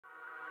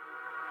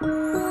In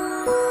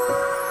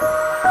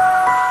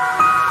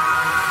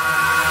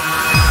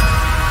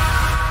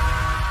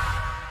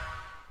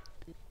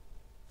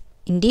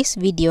this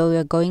video, we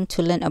are going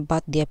to learn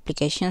about the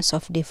applications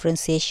of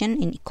differentiation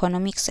in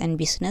economics and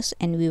business,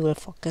 and we will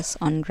focus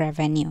on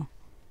revenue.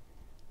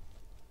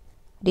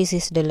 This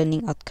is the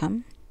learning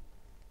outcome.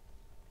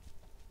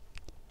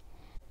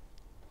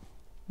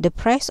 The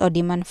price or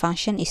demand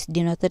function is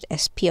denoted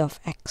as P of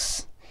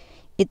X.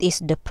 It is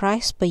the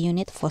price per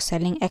unit for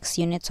selling X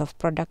units of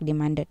product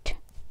demanded.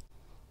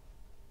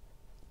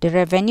 The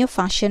revenue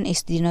function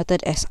is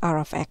denoted as R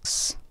of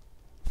X.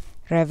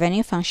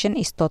 Revenue function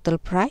is total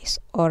price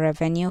or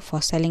revenue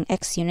for selling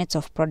X units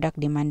of product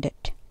demanded.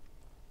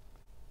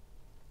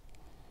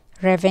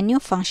 Revenue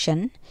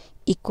function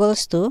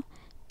equals to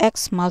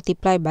X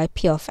multiplied by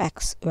P of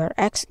X, where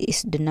X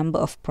is the number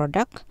of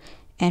product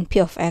and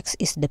P of X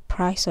is the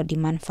price or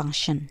demand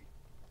function.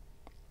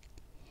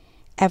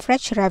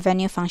 Average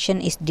revenue function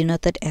is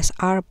denoted as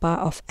R bar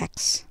of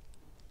X.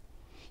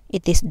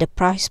 It is the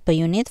price per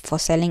unit for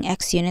selling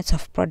X units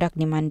of product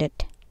demanded.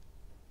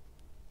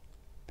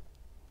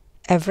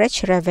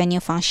 Average revenue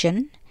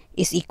function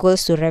is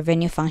equals to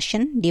revenue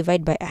function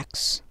divided by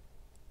X.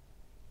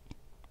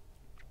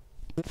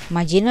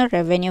 Marginal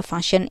revenue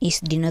function is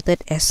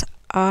denoted as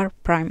R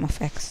prime of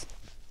X.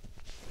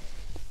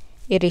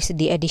 It is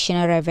the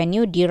additional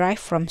revenue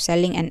derived from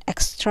selling an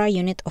extra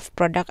unit of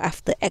product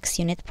after X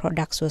unit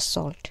products were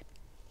sold.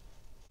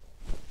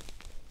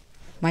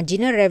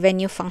 Marginal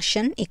revenue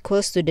function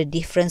equals to the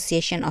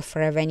differentiation of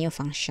revenue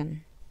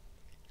function.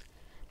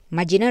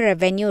 Marginal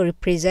revenue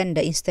represents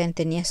the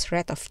instantaneous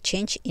rate of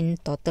change in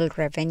total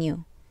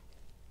revenue,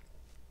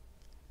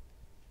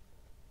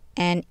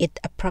 and it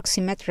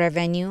approximates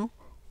revenue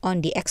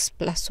on the X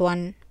plus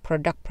 1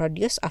 product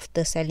produced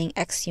after selling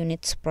X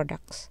units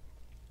products,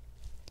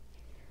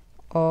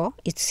 or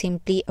it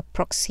simply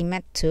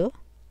approximates to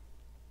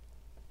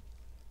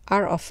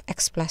R of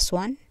X plus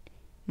 1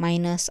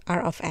 minus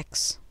R of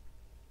X.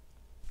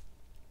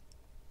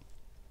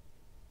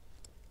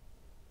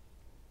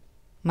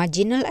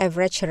 Marginal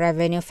average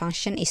revenue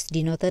function is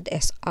denoted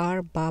as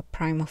R bar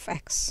prime of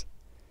X.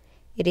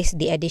 It is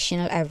the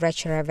additional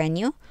average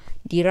revenue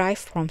derived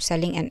from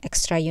selling an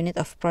extra unit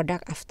of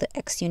product after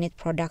X unit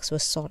products were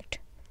sold.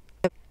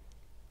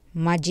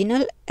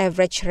 Marginal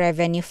average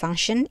revenue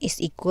function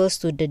is equals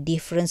to the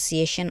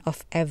differentiation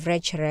of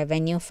average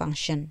revenue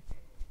function.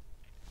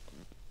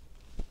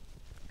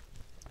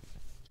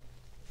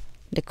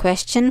 The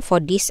question for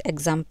this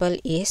example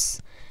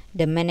is: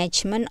 the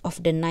management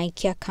of the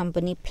Nokia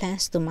company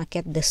plans to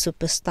market the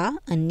Superstar,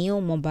 a new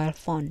mobile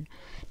phone.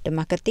 The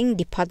marketing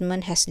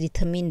department has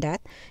determined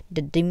that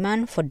the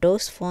demand for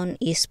those phones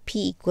is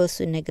P equals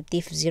to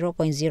negative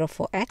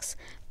 0.04x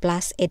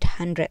plus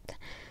 800,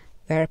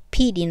 where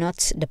P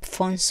denotes the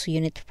phone's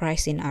unit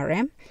price in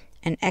RM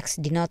and X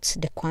denotes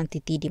the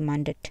quantity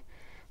demanded.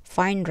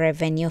 Find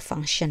revenue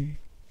function.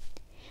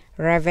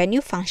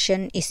 Revenue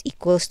function is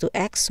equals to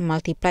X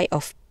multiplied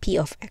of P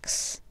of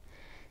X.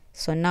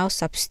 So now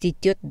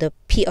substitute the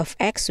P of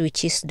X,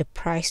 which is the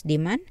price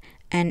demand,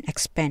 and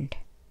expand.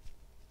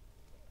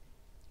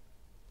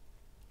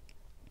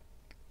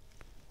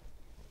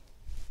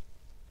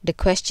 The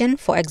question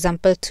for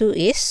example 2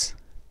 is: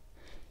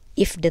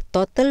 if the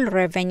total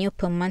revenue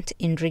per month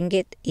in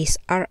ringgit is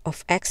R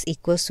of X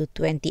equals to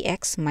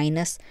 20x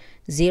minus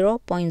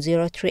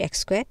 0.03x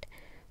squared,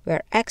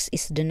 where X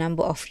is the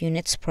number of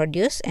units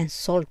produced and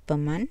sold per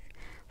month,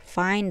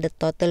 find the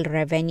total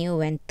revenue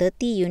when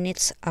 30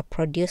 units are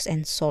produced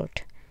and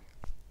sold.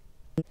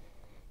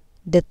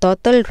 The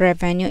total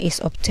revenue is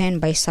obtained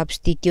by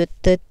substitute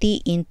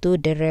 30 into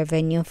the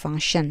revenue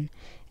function,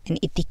 and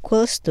it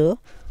equals to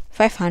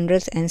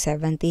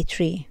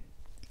 573.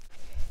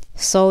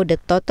 So the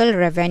total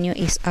revenue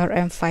is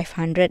RM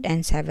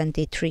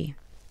 573.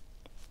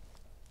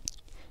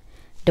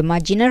 The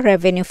marginal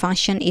revenue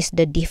function is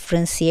the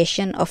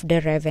differentiation of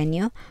the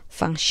revenue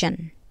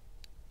function.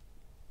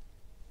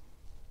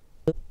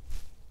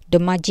 The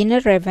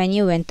marginal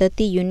revenue when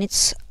 30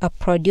 units are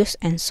produced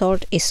and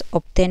sold is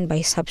obtained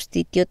by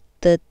substitute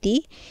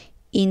 30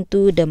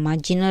 into the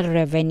marginal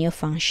revenue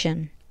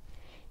function,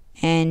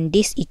 and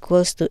this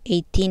equals to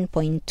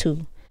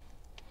 18.2.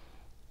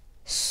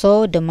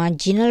 So the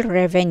marginal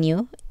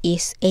revenue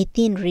is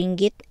 18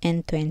 ringgit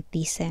and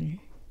 20 cents.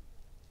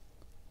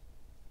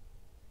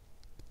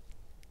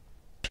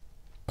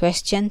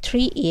 Question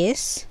 3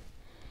 is: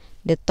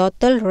 the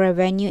total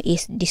revenue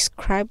is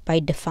described by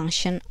the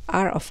function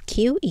R of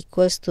Q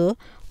equals to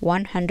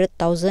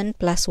 100,000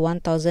 plus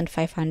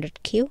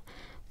 1,500 Q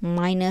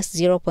minus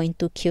 0.2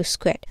 Q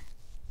squared,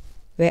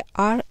 where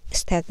R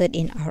stated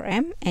in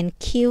RM and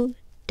Q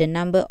the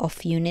number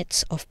of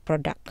units of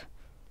product.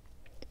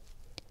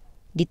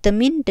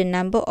 Determine the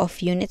number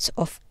of units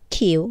of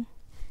Q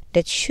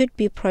that should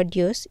be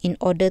produced in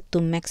order to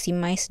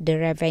maximize the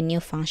revenue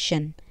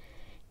function.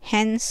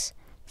 Hence,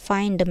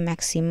 find the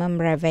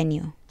maximum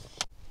revenue.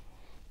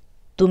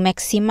 To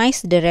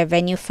maximize the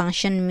revenue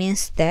function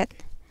means that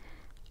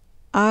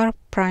R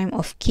prime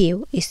of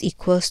Q is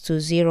equals to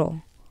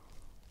 0,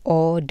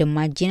 or the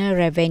marginal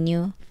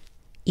revenue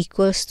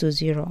equals to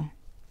 0.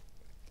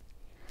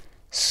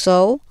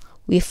 So,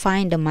 we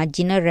find the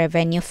marginal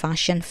revenue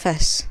function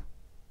first.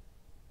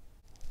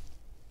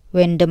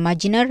 When the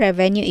marginal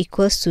revenue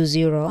equals to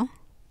 0,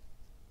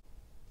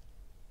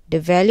 the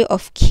value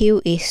of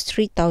Q is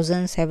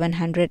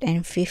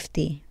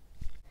 3,750.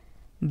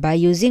 By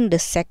using the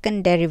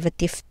second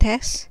derivative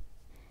test,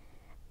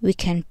 we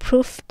can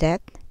prove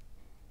that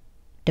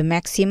the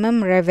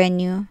maximum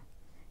revenue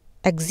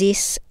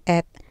exists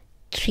at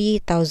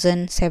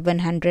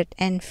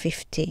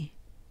 3,750.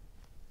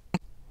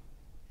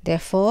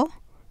 Therefore,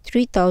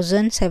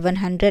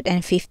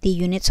 3,750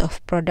 units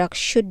of product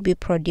should be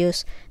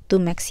produced to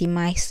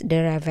maximize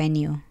the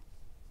revenue.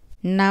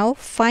 Now,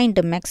 find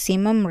the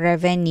maximum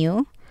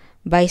revenue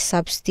by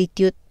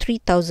substitute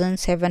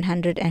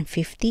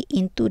 3,750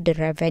 into the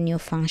revenue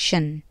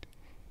function.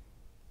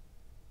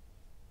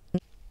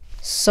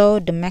 So,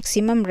 the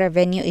maximum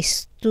revenue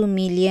is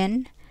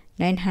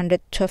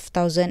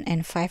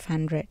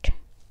 2,912,500.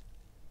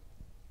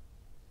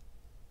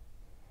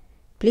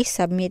 Please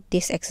submit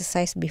this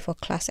exercise before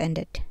class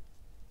ended.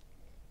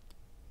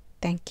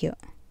 Thank you.